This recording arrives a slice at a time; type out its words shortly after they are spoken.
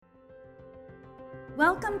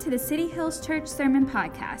Welcome to the City Hills Church Sermon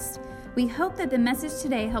Podcast. We hope that the message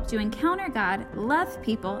today helped you encounter God, love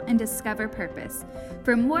people, and discover purpose.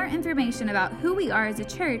 For more information about who we are as a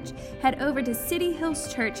church, head over to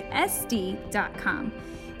cityhillschurchsd.com.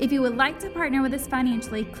 If you would like to partner with us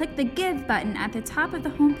financially, click the Give button at the top of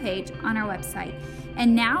the homepage on our website.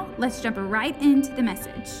 And now, let's jump right into the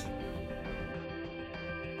message.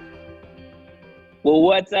 Well,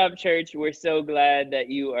 what's up, church? We're so glad that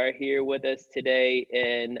you are here with us today.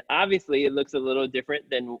 And obviously, it looks a little different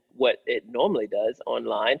than what it normally does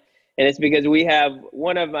online. And it's because we have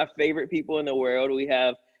one of my favorite people in the world. We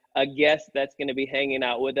have a guest that's going to be hanging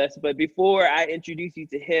out with us. But before I introduce you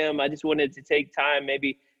to him, I just wanted to take time,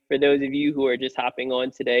 maybe for those of you who are just hopping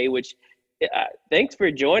on today, which thanks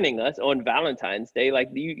for joining us on Valentine's Day. Like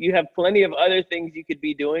you have plenty of other things you could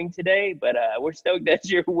be doing today, but we're stoked that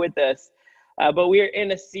you're with us. But we're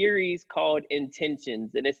in a series called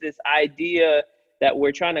Intentions, and it's this idea that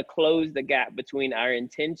we're trying to close the gap between our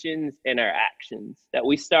intentions and our actions, that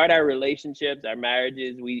we start our relationships, our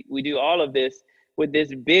marriages, we do all of this with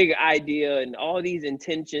this big idea and all these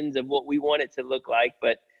intentions of what we want it to look like.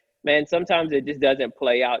 But man, sometimes it just doesn't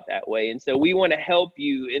play out that way. And so we want to help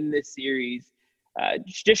you in this series,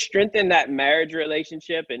 just strengthen that marriage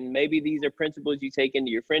relationship. And maybe these are principles you take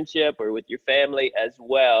into your friendship or with your family as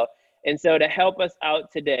well. And so to help us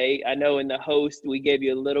out today, I know in the host, we gave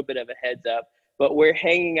you a little bit of a heads up, but we're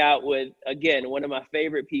hanging out with, again, one of my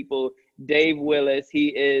favorite people, Dave Willis. He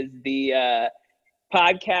is the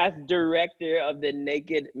podcast director of the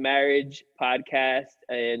Naked Marriage podcast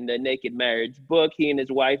and the Naked Marriage book. He and his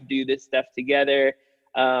wife do this stuff together.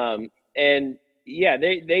 And yeah,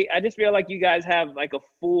 I just feel like you guys have like a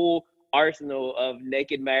full arsenal of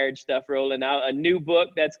naked marriage stuff rolling out, a new book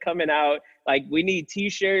that's coming out. Like, we need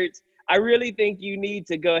t-shirts. I really think you need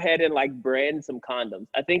to go ahead and like brand some condoms.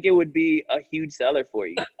 I think it would be a huge seller for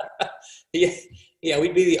you. Yeah,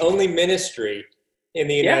 we'd be the only ministry in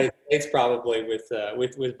the United States probably with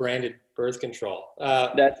branded birth control.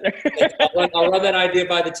 That's I'll run that idea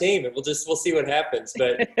by the team, and we'll see what happens.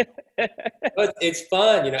 But it's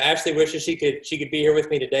fun, you know. Ashley wishes she could be here with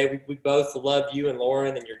me today. We both love you and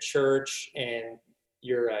Lauren and your church and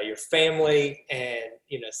your family, and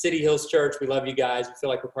City Hills Church. We love you guys. We feel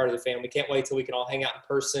like we're part of the family. We can't wait till we can all hang out in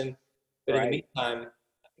person. But in the meantime,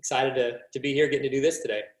 excited to be here, getting to do this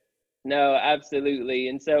today. No, absolutely.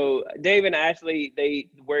 And so Dave and Ashley, they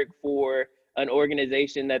work for an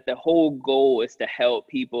organization that the whole goal is to help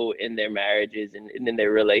people in their marriages and in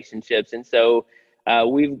their relationships. And so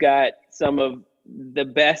we've got some of the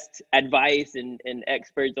best advice and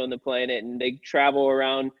experts on the planet, and they travel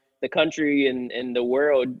around the country and the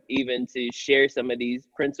world even to share some of these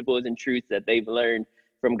principles and truths that they've learned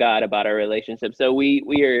from God about our relationship. So we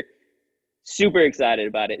are super excited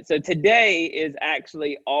about it. So today is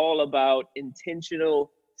actually all about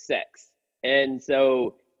intentional sex. And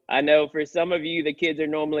so I know for some of you, the kids are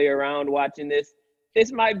normally around watching this.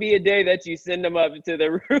 This might be a day that you send them up to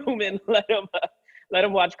the room and let them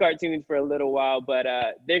watch cartoons for a little while. But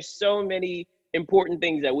there's so many important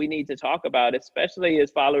things that we need to talk about, especially as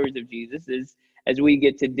followers of Jesus, as we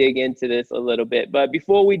get to dig into this a little bit. But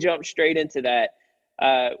before we jump straight into that,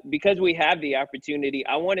 because we have the opportunity,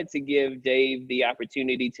 I wanted to give Dave the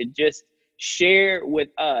opportunity to just share with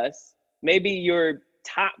us maybe your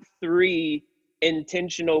top 3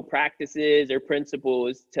 intentional practices or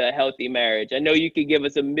principles to a healthy marriage. I know you could give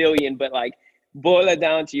us a million, but like boil it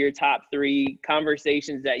down to your top 3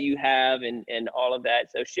 conversations that you have and all of that.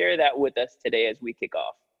 So share that with us today as we kick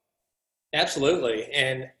off. Absolutely.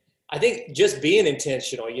 And I think just being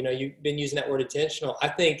intentional, you've been using that word intentional. I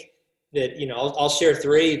think that, I'll share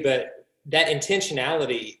 3, but that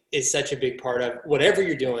intentionality is such a big part of whatever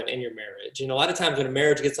you're doing in your marriage. A lot of times when a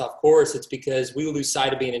marriage gets off course, it's because we lose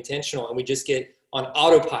sight of being intentional and we just get on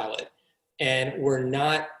autopilot, and we're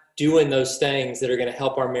not doing those things that are going to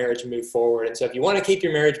help our marriage move forward. And so if you want to keep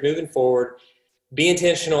your marriage moving forward, be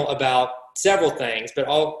intentional about several things, but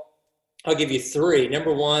I'll give you 3.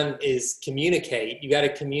 Number 1 is communicate. You got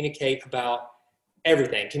to communicate about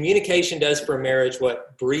everything. Communication does for a marriage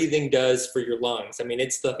what breathing does for your lungs. I mean,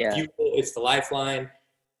 it's the fuel, it's the lifeline.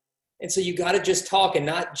 And so you got to just talk and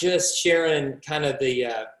not just sharing kind of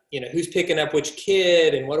the, who's picking up which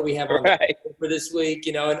kid and what do we have on for this week,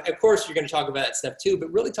 and of course you're going to talk about that stuff too,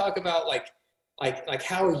 but really talk about like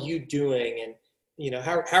how are you doing, and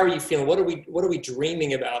how are you feeling? What are we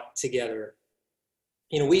dreaming about together?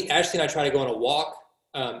 Ashley and I try to go on a walk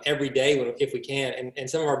every day if we can, and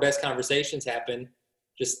some of our best conversations happen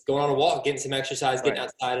just going on a walk, getting some exercise, getting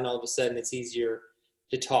outside, and all of a sudden it's easier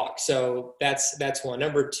to talk. So that's one.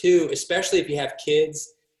 Number 2, especially if you have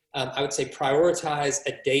kids, I would say prioritize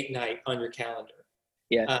a date night on your calendar.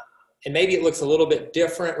 Yeah. And maybe it looks a little bit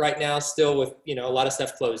different right now still with, a lot of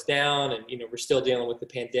stuff closed down and, we're still dealing with the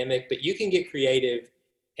pandemic, but you can get creative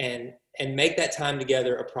and make that time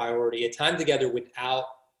together a priority, a time together without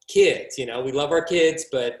kids. We love our kids,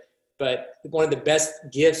 but one of the best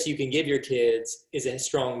gifts you can give your kids is a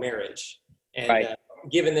strong marriage, and right.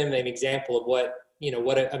 Giving them an example of what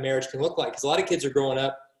a marriage can look like. Because a lot of kids are growing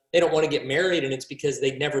up, they don't want to get married, and it's because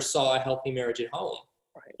they never saw a healthy marriage at home.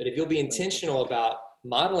 Right. But if you'll be intentional about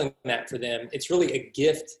modeling that for them, it's really a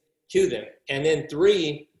gift to them. And then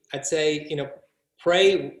 3, I'd say,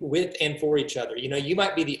 pray with and for each other. You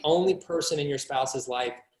might be the only person in your spouse's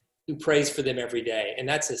life who prays for them every day, and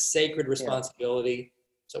that's a sacred responsibility. Yeah.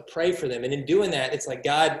 So pray for them. And in doing that, it's like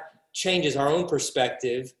God changes our own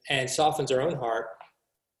perspective and softens our own heart.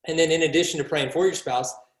 And then in addition to praying for your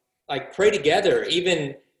spouse, like pray together,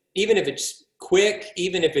 even if it's quick,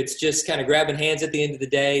 even if it's just kind of grabbing hands at the end of the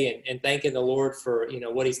day and thanking the Lord for,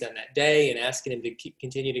 what he's done that day and asking him to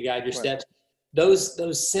continue to guide your steps.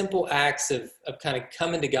 Those simple acts of kind of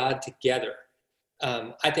coming to God together,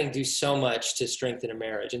 I think do so much to strengthen a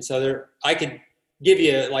marriage. And so I could give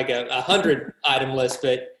you like a 100 item list,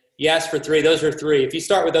 but you asked for 3. Those are 3. If you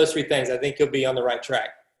start with those 3 things, I think you'll be on the right track.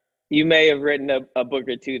 You may have written a book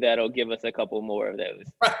or 2 that'll give us a couple more of those.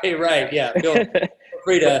 Right. Yeah. Feel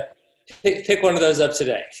free to pick one of those up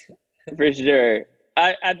today. For sure.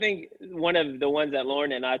 I think one of the ones that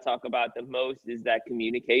Lauren and I talk about the most is that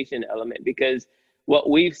communication element, because what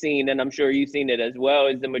we've seen, and I'm sure you've seen it as well,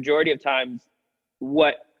 is the majority of times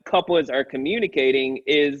what couples are communicating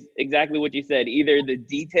is exactly what you said, either the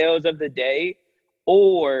details of the day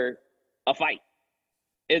or a fight.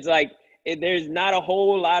 It's like there's not a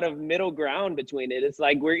whole lot of middle ground between it. It's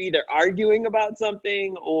like we're either arguing about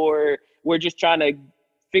something or we're just trying to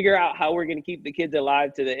figure out how we're going to keep the kids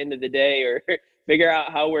alive to the end of the day, or figure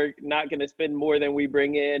out how we're not going to spend more than we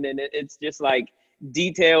bring in. And it's just like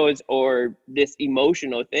details or this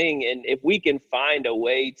emotional thing. And if we can find a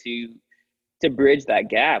way to bridge that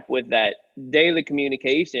gap with that daily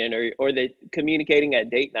communication or the communicating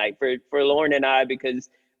at date night for Lauren and I, because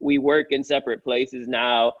we work in separate places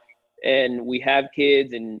now and we have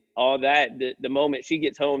kids and all that, the moment she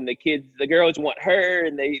gets home, the girls want her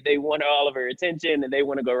and they want all of her attention and they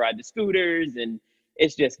want to go ride the scooters and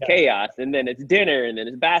it's just chaos. And then it's dinner and then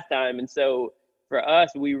it's bath time. And so for us,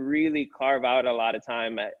 we really carve out a lot of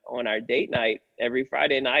time on our date night every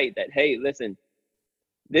Friday night that, hey, listen,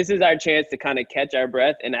 this is our chance to kind of catch our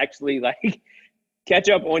breath and actually like catch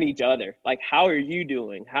up on each other. Like, how are you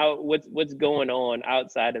doing? What's going on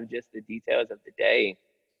outside of just the details of the day?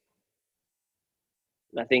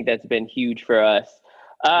 I think that's been huge for us.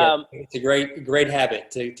 It's a great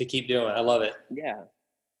habit to keep doing. I love it. Yeah.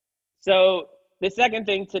 So the second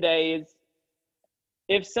thing today is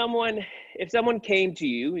if someone came to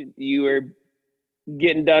you, you were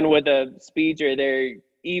getting done with a speech or they're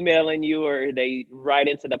emailing you or they write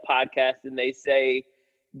into the podcast and they say,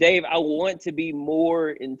 Dave, I want to be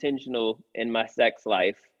more intentional in my sex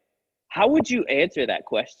life. How would you answer that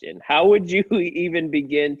question? How would you even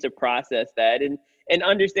begin to process that? And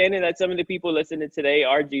understanding that some of the people listening today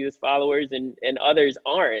are Jesus followers and others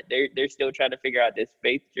aren't. They're still trying to figure out this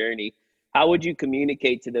faith journey. How would you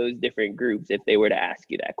communicate to those different groups if they were to ask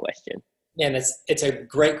you that question? Yeah, and it's a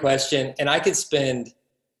great question. And I could spend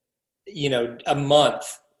a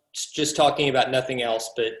month just talking about nothing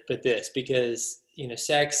else but this, because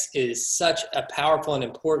sex is such a powerful and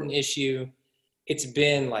important issue. It's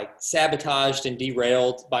been like sabotaged and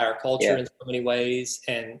derailed by our culture in so many ways,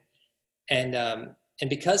 and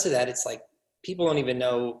because of that, it's like people don't even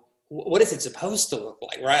know what is it supposed to look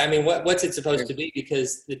like, right? I mean, what's it supposed to be?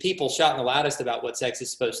 Because the people shouting the loudest about what sex is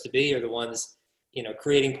supposed to be are the ones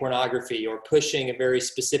creating pornography or pushing a very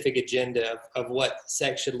specific agenda of what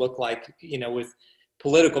sex should look like, with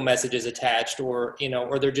political messages attached, or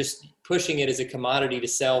they're just pushing it as a commodity to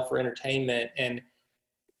sell for entertainment. And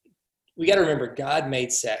we got to remember, God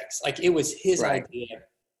made sex. Like, it was his idea,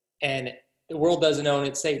 and the world doesn't own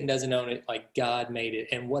it. Satan doesn't own it. Like, God made it,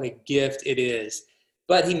 and what a gift it is.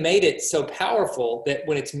 But he made it so powerful that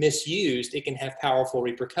when it's misused, it can have powerful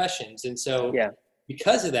repercussions. And so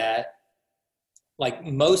because of that, like,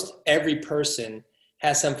 most every person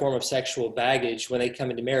has some form of sexual baggage when they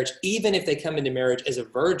come into marriage. Even if they come into marriage as a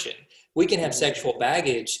virgin, we can have sexual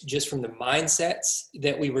baggage just from the mindsets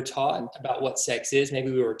that we were taught about what sex is.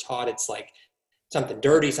 Maybe we were taught it's like something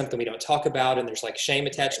dirty, something we don't talk about, and there's like shame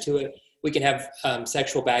attached to it. We can have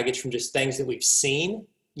sexual baggage from just things that we've seen,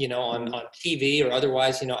 on TV or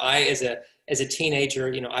otherwise. I, as a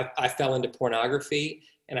teenager, I fell into pornography,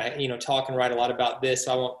 and I, talk and write a lot about this,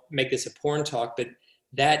 so I won't make this a porn talk, but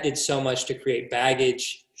that did so much to create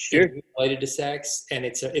baggage related to sex. And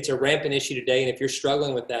it's a rampant issue today. And if you're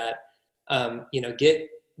struggling with that,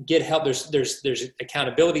 get help. There's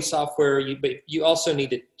accountability software, but you also need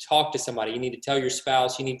to talk to somebody. You need to tell your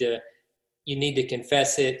spouse, you need to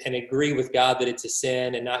confess it and agree with God that it's a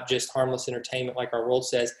sin and not just harmless entertainment like our world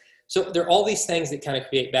says. So there are all these things that kind of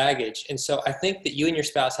create baggage. And so I think that you and your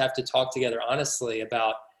spouse have to talk together honestly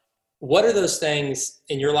about what are those things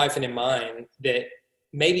in your life and in mine that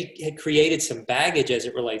maybe had created some baggage as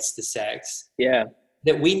it relates to sex. Yeah.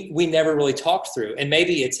 That we never really talked through. And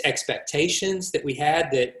maybe it's expectations that we had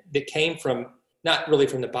that came from, not really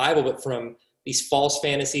from the Bible, but from these false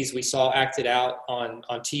fantasies we saw acted out on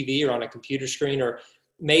TV or on a computer screen, or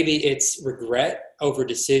maybe it's regret over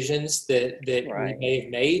decisions that we may have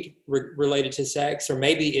made related to sex, or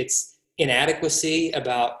maybe it's inadequacy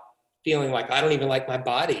about feeling like I don't even like my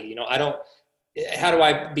body. How do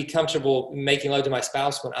I be comfortable making love to my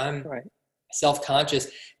spouse when I'm self-conscious?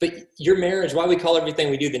 But your marriage, why we call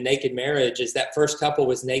everything we do the naked marriage, is that first couple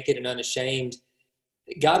was naked and unashamed.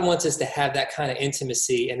 God wants us to have that kind of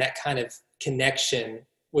intimacy and that kind of connection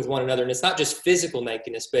with one another. And it's not just physical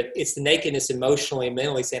nakedness, but it's the nakedness emotionally and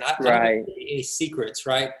mentally, saying, I don't have any secrets,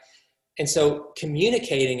 right? And so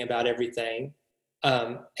communicating about everything,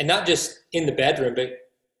 and not just in the bedroom, but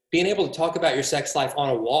being able to talk about your sex life on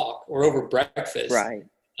a walk or over breakfast,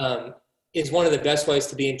 is one of the best ways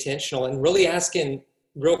to be intentional, and really asking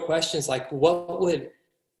real questions like,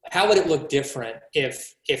 how would it look different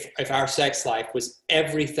if our sex life was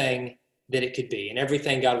everything that it could be and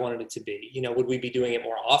everything God wanted it to be? Would we be doing it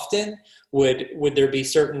more often? Would there be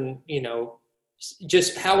certain,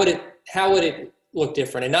 just how would it look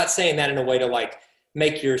different? And not saying that in a way to like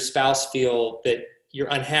make your spouse feel that you're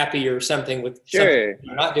unhappy or something with something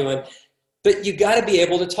you're not doing, but you got to be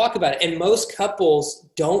able to talk about it. And most couples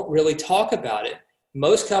don't really talk about it.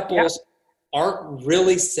 Most couples aren't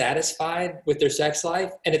really satisfied with their sex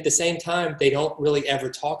life. And at the same time, they don't really ever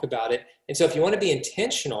talk about it. And so if you want to be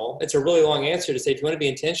intentional, it's a really long answer to say, if you want to be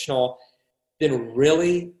intentional, then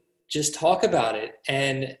really just talk about it.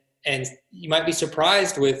 And you might be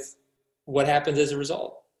surprised with what happens as a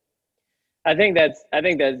result. I think that's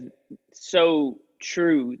so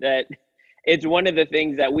true, that it's one of the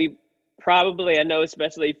things that we probably, I know,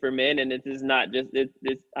 especially for men, and it is not just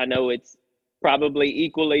this, I know it's probably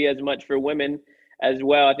equally as much for women as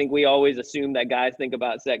well. I think we always assume that guys think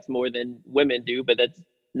about sex more than women do, but that's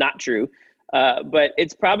not true. But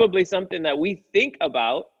it's probably something that we think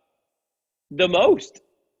about the most,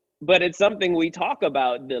 but it's something we talk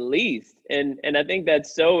about the least. And I think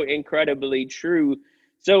that's so incredibly true.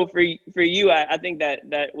 So for you, I think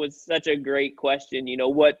that was such a great question.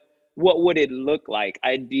 What would it look like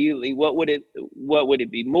ideally? What would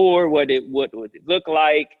it be more? What would it look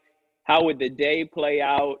like? How would the day play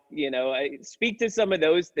out? Speak to some of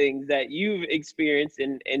those things that you've experienced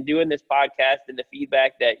in doing this podcast and the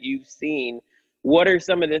feedback that you've seen. What are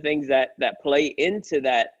some of the things that play into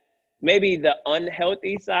that, maybe the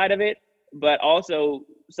unhealthy side of it, but also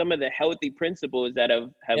some of the healthy principles that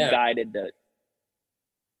have guided the.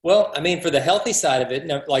 Well, for the healthy side of it,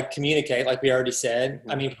 like communicate, like we already said.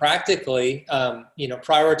 Practically,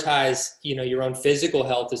 prioritize, your own physical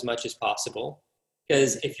health as much as possible.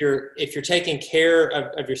 Because if you're taking care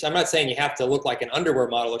of yourself, I'm not saying you have to look like an underwear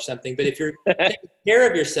model or something, but if you're taking care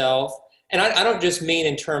of yourself, and I don't just mean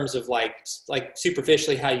in terms of like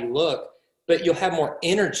superficially how you look, but you'll have more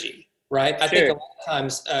energy, right? I think a lot of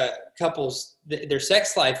times couples, their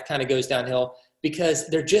sex life kind of goes downhill because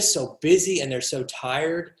they're just so busy and they're so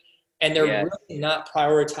tired, and they're really not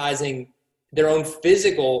prioritizing their own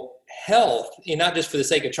physical health, and not just for the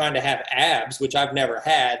sake of trying to have abs, which I've never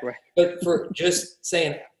had, but for just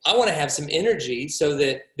saying, I want to have some energy so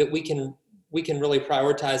that we can really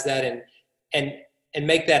prioritize that and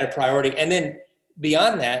make that a priority. And then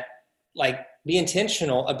beyond that, like, be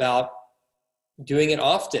intentional about doing it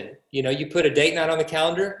often. You put a date night on the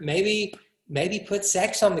calendar, maybe put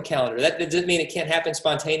sex on the calendar. That doesn't mean it can't happen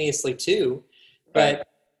spontaneously too, but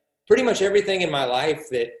pretty much everything in my life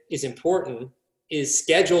that is important is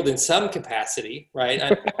scheduled in some capacity, right?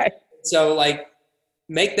 So like,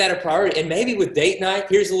 make that a priority. And maybe with date night,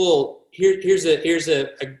 here's a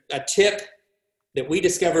tip that we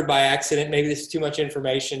discovered by accident. Maybe this is too much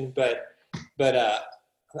information, but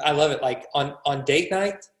I love it. Like on date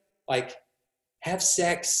night, like, have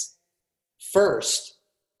sex first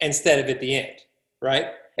instead of at the end, right?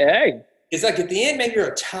 Hey. It's like at the end, maybe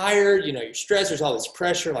you're tired, you're stressed, there's all this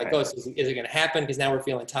pressure, like, is it going to happen? Because now we're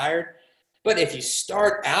feeling tired. But if you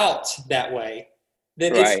start out that way,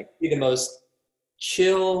 then it's the most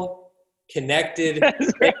chill, connected,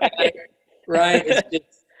 That's right. right? It's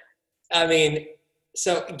just, I mean,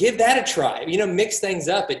 so give that a try. Mix things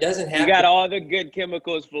up. It doesn't have You got to. all the good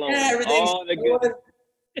chemicals flowing. Yeah, everything's All the flowing. good.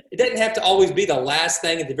 It doesn't have to always be the last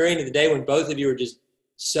thing at the very end of the day when both of you are just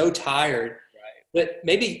so tired. Right. But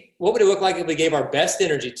maybe what would it look like if we gave our best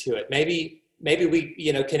energy to it? Maybe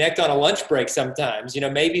we, connect on a lunch break sometimes.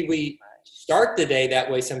 Maybe we start the day that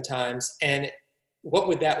way sometimes. And what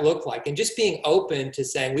would that look like? And just being open to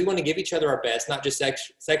saying we want to give each other our best, not just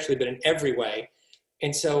sexually, but in every way.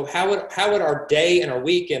 And so how would our day and our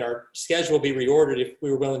week and our schedule be reordered if we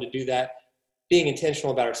were willing to do that, being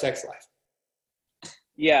intentional about our sex life?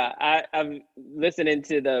 Yeah, I'm listening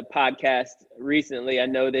to the podcast recently. I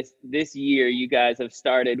know this year you guys have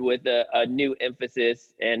started with a new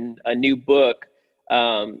emphasis and a new book.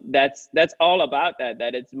 That's all about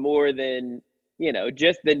that it's more than,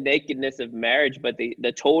 just the nakedness of marriage, but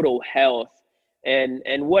the total health.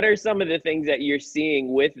 And what are some of the things that you're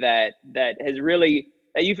seeing with that has really,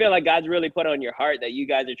 that you feel like God's really put on your heart that you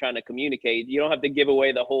guys are trying to communicate? You don't have to give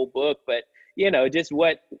away the whole book, but just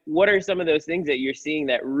what are some of those things that you're seeing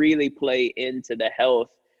that really play into the health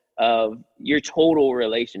of your total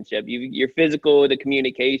relationship, your physical, the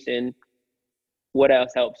communication? What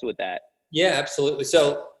else helps with that? Yeah, absolutely.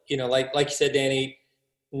 So, like you said, Danny,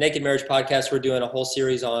 Naked Marriage Podcast, we're doing a whole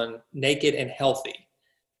series on naked and healthy.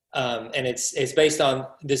 And it's based on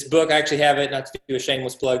this book. I actually have it, not to do a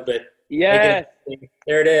shameless plug, but yes,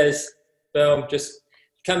 there it is. Boom. Just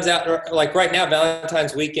comes out like right now,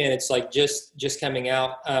 Valentine's weekend. It's like just coming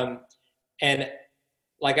out. And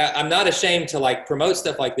like, I'm not ashamed to like promote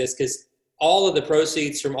stuff like this, because all of the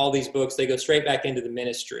proceeds from all these books, they go straight back into the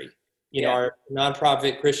ministry. Our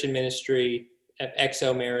nonprofit Christian ministry,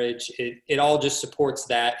 XO Marriage, it all just supports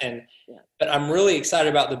that. But I'm really excited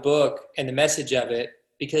about the book and the message of it,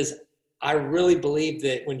 because I really believe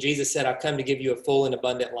that when Jesus said, I've come to give you a full and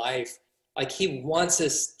abundant life, like he wants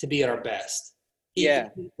us to be at our best. He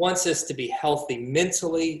wants us to be healthy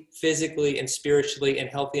mentally, physically, and spiritually, and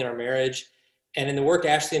healthy in our marriage. And in the work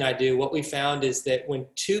Ashley and I do, what we found is that when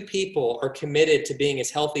two people are committed to being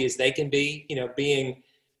as healthy as they can be, being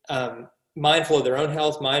mindful of their own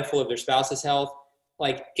health, mindful of their spouse's health,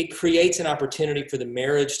 like it creates an opportunity for the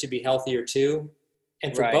marriage to be healthier too.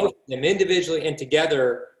 And for both of them individually and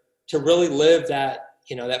together to really live that,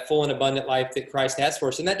 that full and abundant life that Christ has for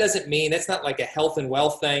us. And that doesn't mean, that's not like a health and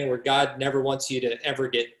wealth thing where God never wants you to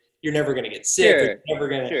ever you're never going to get sick. Sure. Or you're never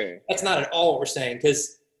going to, That's not at all what we're saying.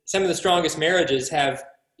 Because some of the strongest marriages have,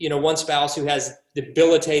 one spouse who has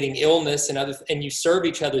debilitating illness and you serve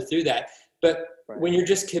each other through that. But when you're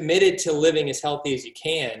just committed to living as healthy as you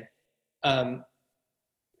can,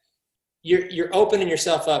 you're opening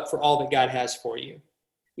yourself up for all that God has for you.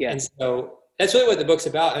 Yeah. And so that's really what the book's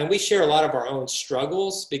about. And we share a lot of our own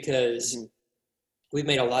struggles, because we've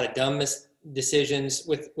made a lot of dumb decisions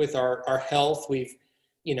with our health. We've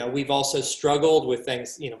also struggled with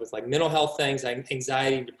things, with like mental health things, like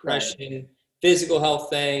anxiety, depression, physical health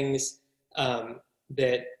things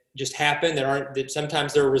that just happen that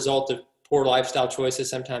sometimes they're a result of poor lifestyle choices,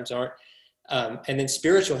 sometimes aren't. And then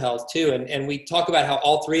spiritual health too. And we talk about how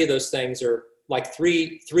all three of those things are like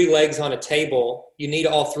three legs on a table. You need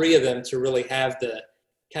all three of them to really have the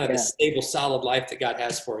kind of the stable, solid life that God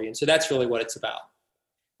has for you. And so that's really what it's about.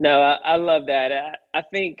 No, I love that. I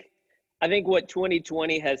think what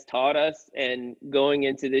 2020 has taught us, and going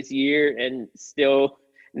into this year and still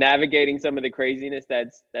navigating some of the craziness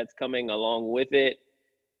that's coming along with it,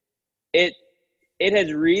 it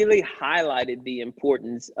has really highlighted the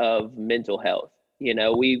importance of mental health.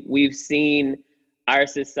 We've seen our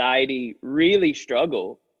society really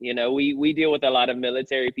struggle. We deal with a lot of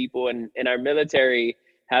military people, and our military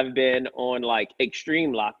have been on like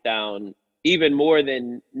extreme lockdown, even more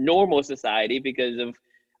than normal society, because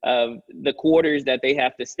of the quarters that they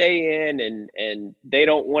have to stay in, and they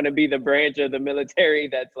don't want to be the branch of the military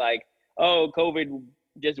that's like, oh, COVID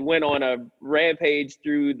just went on a rampage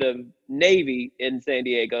through the Navy in San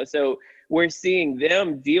Diego. So we're seeing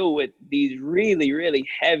them deal with these really, really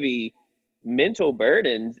heavy mental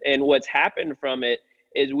burdens. And what's happened from it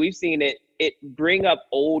is we've seen it bring up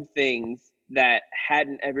old things that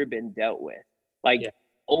hadn't ever been dealt with, like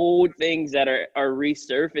old things that are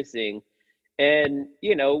resurfacing. And,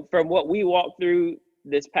 from what we walked through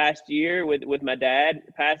this past year with my dad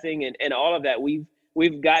passing and all of that,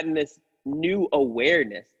 we've gotten this new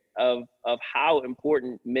awareness of how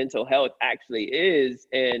important mental health actually is,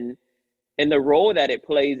 and the role that it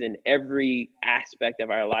plays in every aspect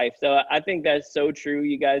of our life. So I think that's so true.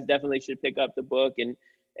 You guys definitely should pick up the book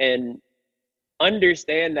and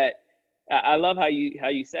understand that I love how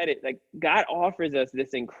you said it. Like, God offers us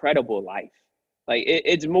this incredible life. Like,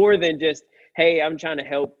 it's more than just, hey, I'm trying to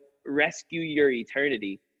help rescue your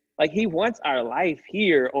eternity. Like, he wants our life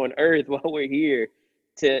here on earth while we're here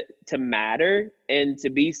to matter and to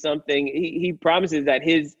be something. He promises that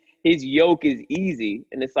his yoke is easy.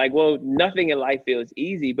 And it's like, well, nothing in life feels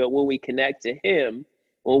easy, but when we connect to him,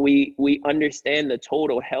 when we understand the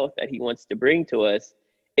total health that he wants to bring to us,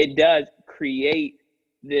 it does create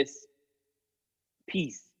this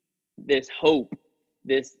peace, this hope,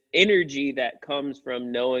 this energy that comes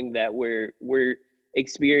from knowing that we're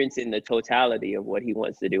experiencing the totality of what he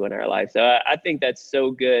wants to do in our life. So I think that's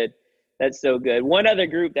so good. That's so good. One other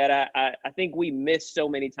group that I think we miss so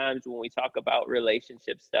many times when we talk about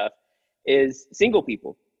relationship stuff is single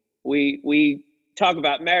people. We talk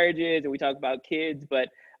about marriages and we talk about kids, but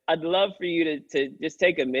I'd love for you to just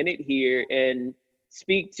take a minute here and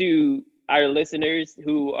speak to our listeners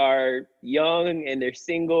who are young and they're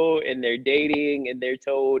single and they're dating and they're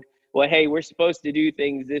told, well, hey, we're supposed to do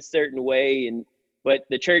things this certain way, but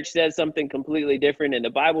the church says something completely different and the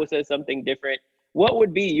Bible says something different. What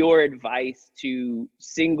would be your advice to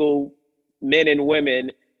single men and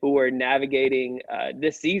women who are navigating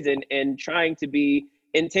this season and trying to be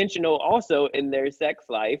intentional also in their sex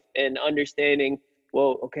life and understanding,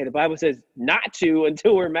 well, okay, the Bible says not to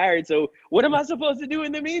until we're married. So what am I supposed to do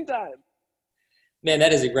in the meantime? Man,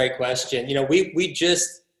 that is a great question. We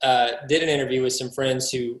just did an interview with some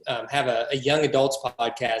friends who have a young adults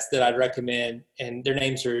podcast that I'd recommend, and their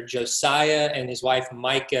names are Josiah and his wife,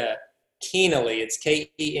 Micah Keenely. It's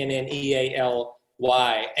Kennealy,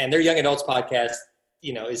 and their young adults podcast,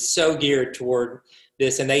 is so geared toward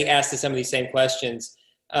this, and they asked us some of these same questions.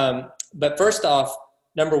 But first off,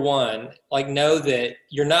 number one, know that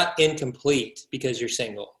you're not incomplete because you're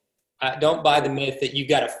single. Don't buy the myth that you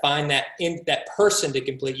got to find that person to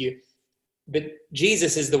complete you. But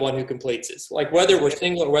Jesus is the one who completes us. Whether we're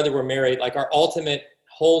single or whether we're married, our ultimate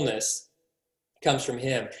wholeness comes from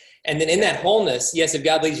him. And then in that wholeness, yes, if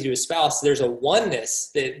God leads you to a spouse, there's a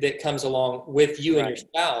oneness that comes along with you and your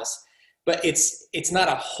spouse. But it's not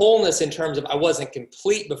a wholeness in terms of I wasn't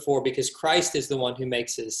complete before, because Christ is the one who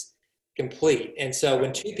makes us complete. And so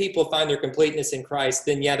when two people find their completeness in Christ,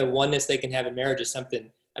 then the oneness they can have in marriage is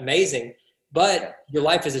something amazing. But your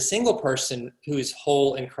life as a single person who is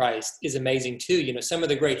whole in Christ is amazing too. Some of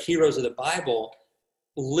the great heroes of the Bible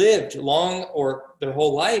lived long or their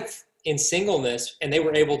whole life in singleness, and they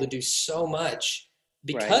were able to do so much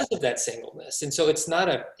because of that singleness. And so it's not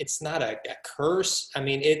a curse. I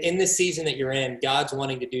mean, in this season that you're in, God's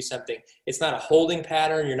wanting to do something. It's not a holding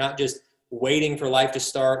pattern. You're not just waiting for life to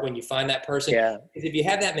start when you find that person. Yeah. Because if you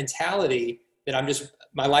have that mentality that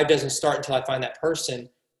my life doesn't start until I find that person,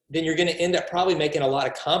 then you're going to end up probably making a lot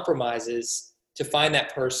of compromises to find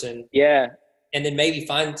that person. Yeah. And then maybe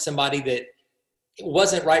find somebody that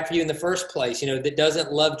wasn't right for you in the first place, that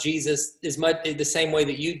doesn't love Jesus as much the same way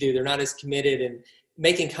that you do. They're not as committed and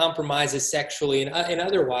making compromises sexually and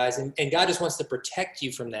otherwise. And God just wants to protect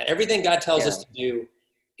you from that. Everything God tells us to do,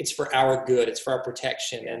 it's for our good. It's for our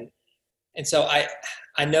protection. And so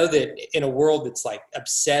I know that in a world that's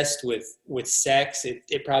obsessed with sex,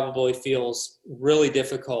 it probably feels really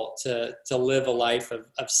difficult to live a life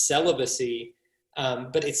of celibacy.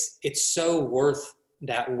 But it's so worth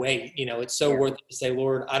that weight. It's so worth it to say,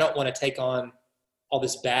 Lord, I don't want to take on all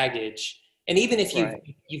this baggage. And even if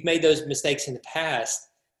you've made those mistakes in the past,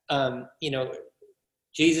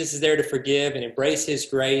 Jesus is there to forgive and embrace his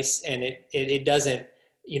grace. And it doesn't,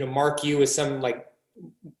 mark you as some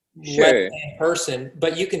left-hand person,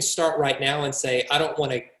 but you can start right now and say, I don't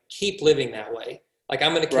want to keep living that way.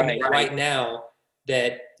 I'm going to commit right now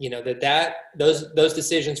that, those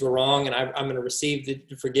decisions were wrong, and I'm going to receive the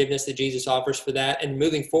forgiveness that Jesus offers for that. And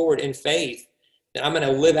moving forward in faith, that I'm going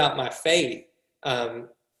to live out my faith,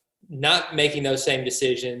 not making those same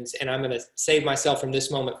decisions. And I'm going to save myself from this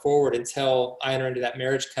moment forward until I enter into that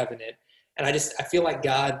marriage covenant. And I feel like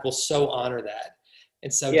God will so honor that.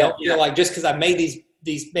 And so don't feel like just because I've made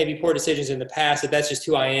these maybe poor decisions in the past, that's just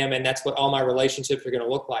who I am and that's what all my relationships are going to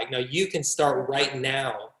look like. No, you can start right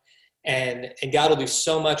now, and God will do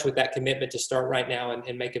so much with that commitment to start right now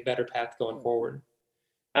and make a better path going forward.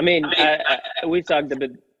 I mean, we've talked about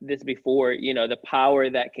this before, the power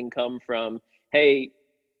that can come from, hey,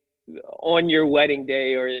 on your wedding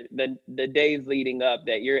day or the days leading up,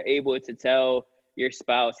 that you're able to tell your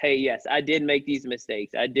spouse, hey, yes, I did make these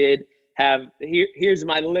mistakes. I did have, here's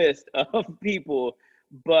my list of people,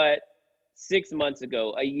 but 6 months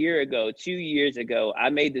ago, a year ago, 2 years ago, I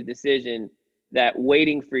made the decision that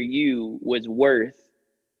waiting for you was worth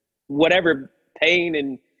whatever pain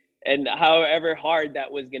and and however hard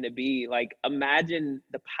that was going to be, like, imagine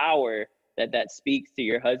the power that speaks to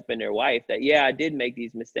your husband or wife, that, yeah, I did make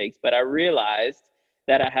these mistakes, but I realized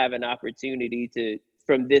that I have an opportunity to,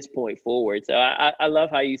 from this point forward. So I love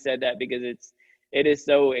how you said that, because it is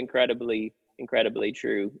so incredibly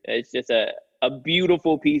true. It's just a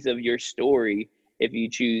beautiful piece of your story if you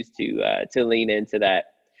choose to lean into that.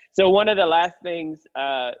 So one of the last things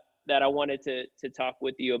that I wanted to talk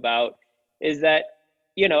with you about is that,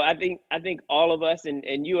 I think all of us,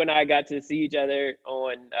 and you and I got to see each other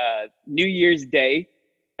on New Year's Day,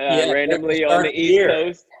 randomly on the East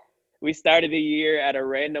Coast. We started the year at a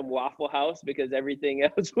random Waffle House because everything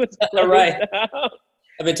else was closed right. down.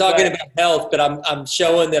 I've been talking about health, but I'm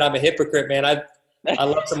showing that I'm a hypocrite, man. I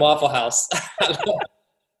love some Waffle House.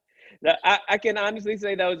 Now, I can honestly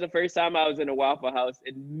say that was the first time I was in a Waffle House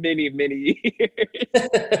in many, many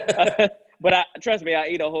years. But trust me, I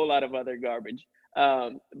eat a whole lot of other garbage.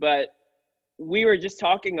 But we were just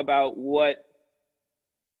talking about what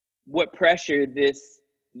pressure this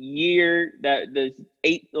year, that the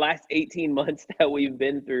last 18 months that we've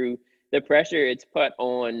been through, the pressure it's put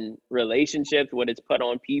on relationships, what it's put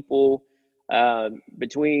on people,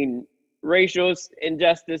 between racial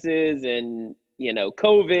injustices and,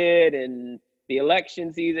 COVID and the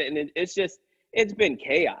election season. And it's been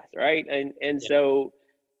chaos, right? And so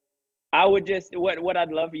I would just, what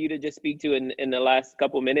I'd love for you to just speak to in the last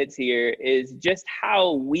couple minutes here is just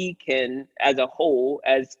how we can, as a whole,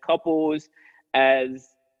 as couples, as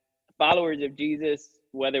followers of Jesus,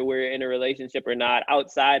 whether we're in a relationship or not,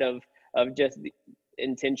 outside of just the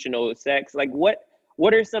intentional sex, like what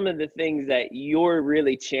are some of the things that you're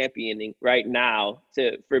really championing right now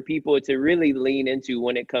for people to really lean into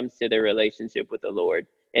when it comes to their relationship with the Lord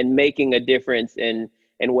and making a difference in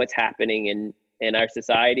what's happening in our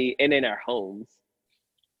society and in our homes?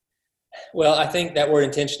 Well, I think that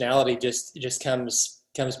word intentionality just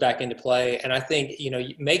comes back into play. And I think,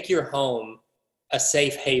 you make your home a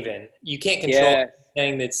safe haven. You can't control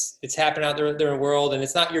everything that's happening out there in the world. And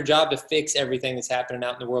it's not your job to fix everything that's happening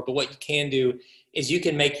out in the world. But what you can do is you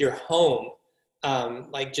can make your home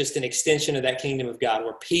like just an extension of that kingdom of God,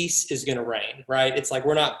 where peace is going to reign, right? It's like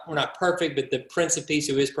we're not perfect, but the Prince of Peace,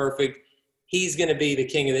 who is perfect, he's going to be the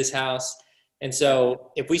king of this house. And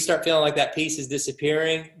so if we start feeling like that peace is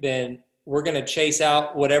disappearing, then we're going to chase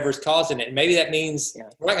out whatever's causing it. And maybe that means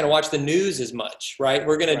we're not going to watch the news as much, right?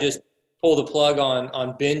 We're going to just pull the plug on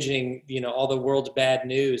binging, all the world's bad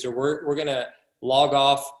news, or we're going to log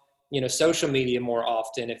off, social media more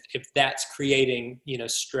often if that's creating,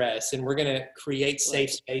 stress. And we're going to create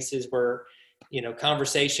safe spaces where,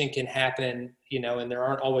 conversation can happen, and there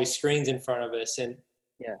aren't always screens in front of us. And,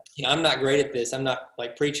 I'm not great at this. I'm not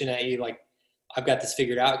like preaching at you like I've got this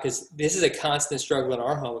figured out, because this is a constant struggle in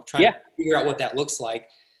our home of trying to figure out what that looks like.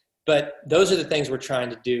 But those are the things we're trying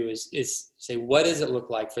to do is say, what does it look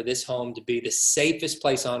like for this home to be the safest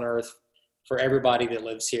place on earth for everybody that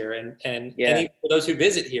lives here, and even for those who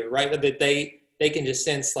visit here, right? That they can just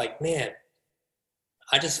sense like, man,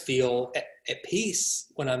 I just feel at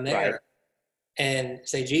peace when I'm there. Right. And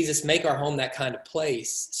say, Jesus, make our home that kind of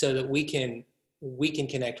place so that we can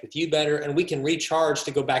connect with you better, and we can recharge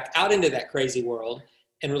to go back out into that crazy world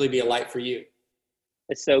and really be a light for you.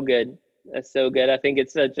 It's so good. That's so good. I think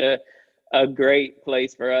it's such a great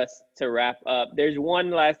place for us to wrap up. There's one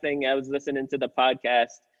last thing. I was listening to the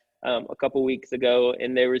podcast a couple weeks ago,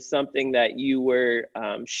 and there was something that you were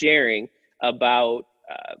sharing about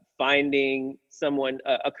finding someone,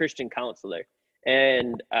 a Christian counselor.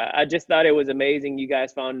 And I just thought it was amazing. You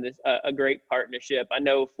guys found this a great partnership. I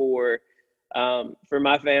know for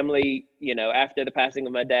my family, after the passing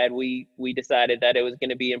of my dad, we decided that it was going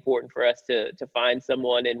to be important for us to find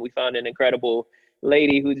someone, and we found an incredible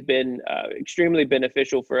lady who's been extremely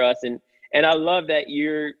beneficial for us. And I love that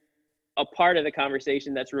you're a part of the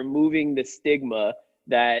conversation that's removing the stigma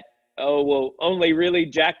that, oh, well, only really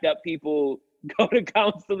jacked up people go to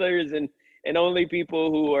counselors, and only people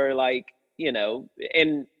who are like,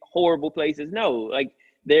 in horrible places. No, like,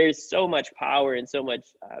 there's so much power and so much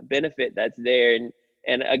benefit that's there.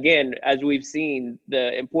 And again, as we've seen,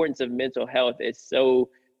 the importance of mental health is so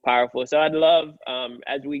powerful. So I'd love,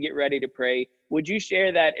 as we get ready to pray, would you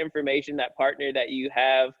share that information, that partner that you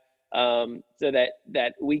have, so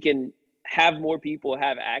that we can have more people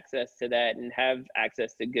have access to that and have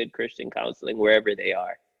access to good Christian counseling wherever they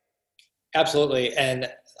are? Absolutely. And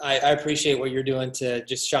I appreciate what you're doing to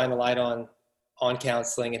just shine the light on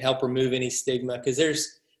counseling and help remove any stigma, because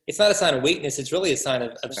it's not a sign of weakness. It's really a sign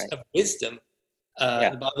of wisdom.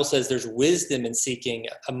 The Bible says there's wisdom in seeking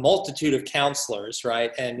a multitude of counselors,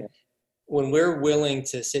 right? And when we're willing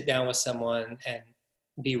to sit down with someone and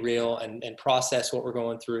be real and process what we're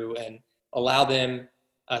going through, and allow them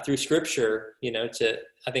through Scripture,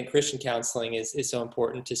 I think Christian counseling is so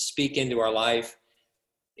important to speak into our life.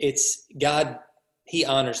 It's God, He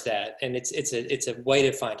honors that, and it's a way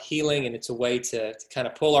to find healing, and it's a way to kind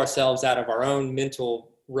of pull ourselves out of our own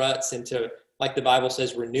mental ruts and to, like the Bible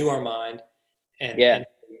says, renew our mind and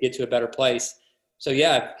get to a better place. So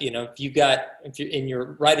if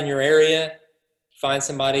you're right in your area, find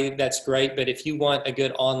somebody, that's great. But if you want a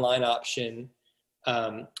good online option,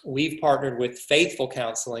 we've partnered with Faithful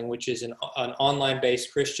Counseling, which is an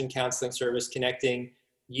online-based Christian counseling service connecting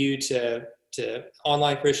you to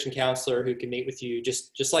online Christian counselor who can meet with you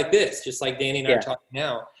just like this, just like Danny and I are talking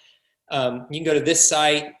now. You can go to this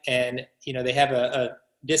site, and they have a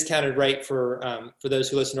discounted rate for those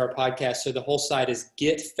who listen to our podcast. So the whole site is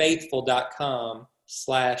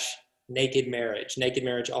getfaithful.com/nakedmarriage, naked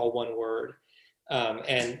marriage, all one word.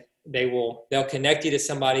 And they'll connect you to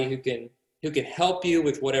somebody who can help you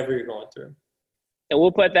with whatever you're going through. And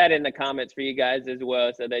we'll put that in the comments for you guys as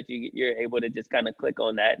well, so that you're able to just kind of click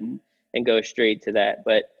on that and go straight to that.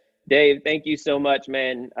 But Dave, thank you so much,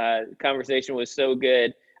 man. The conversation was so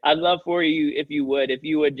good. I'd love for you, if you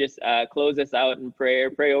would just close us out in prayer,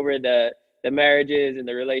 pray over the marriages and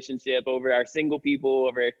the relationship, over our single people,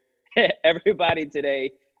 over everybody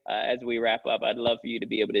today as we wrap up. I'd love for you to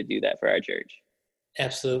be able to do that for our church.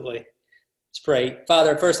 Absolutely. Let's pray.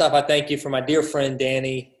 Father, first off, I thank you for my dear friend,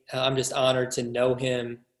 Danny. I'm just honored to know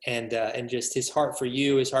him and just his heart for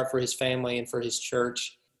you, his heart for his family and for his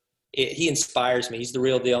church. He inspires me. He's the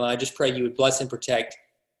real deal. And I just pray you would bless and protect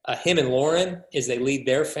him and Lauren as they lead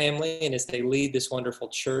their family and as they lead this wonderful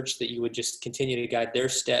church, that you would just continue to guide their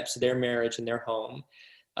steps, their marriage and their home.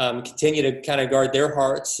 Continue to kind of guard their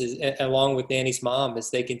hearts along with Danny's mom as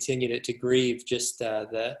they continue to grieve just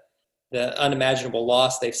the unimaginable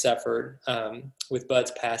loss they've suffered with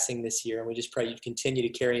Bud's passing this year. And we just pray you'd continue to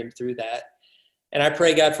carry him through that. And I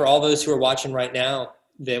pray, God, for all those who are watching right now,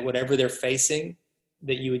 that whatever they're facing,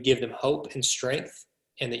 that you would give them hope and strength,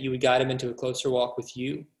 and that you would guide them into a closer walk with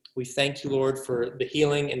you. We thank you, Lord, for the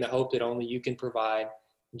healing and the hope that only you can provide.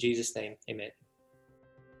 In Jesus' name, amen.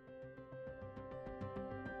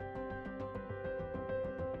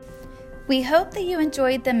 We hope that you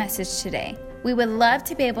enjoyed the message today. We would love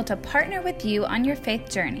to be able to partner with you on your faith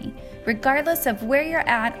journey. Regardless of where you're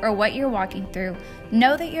at or what you're walking through,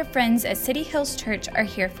 know that your friends at City Hills Church are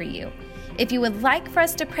here for you. If you would like for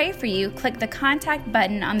us to pray for you, click the contact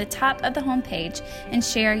button on the top of the homepage and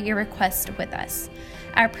share your request with us.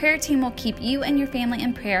 Our prayer team will keep you and your family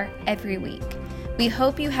in prayer every week. We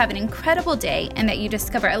hope you have an incredible day and that you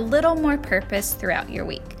discover a little more purpose throughout your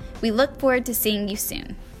week. We look forward to seeing you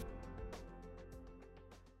soon.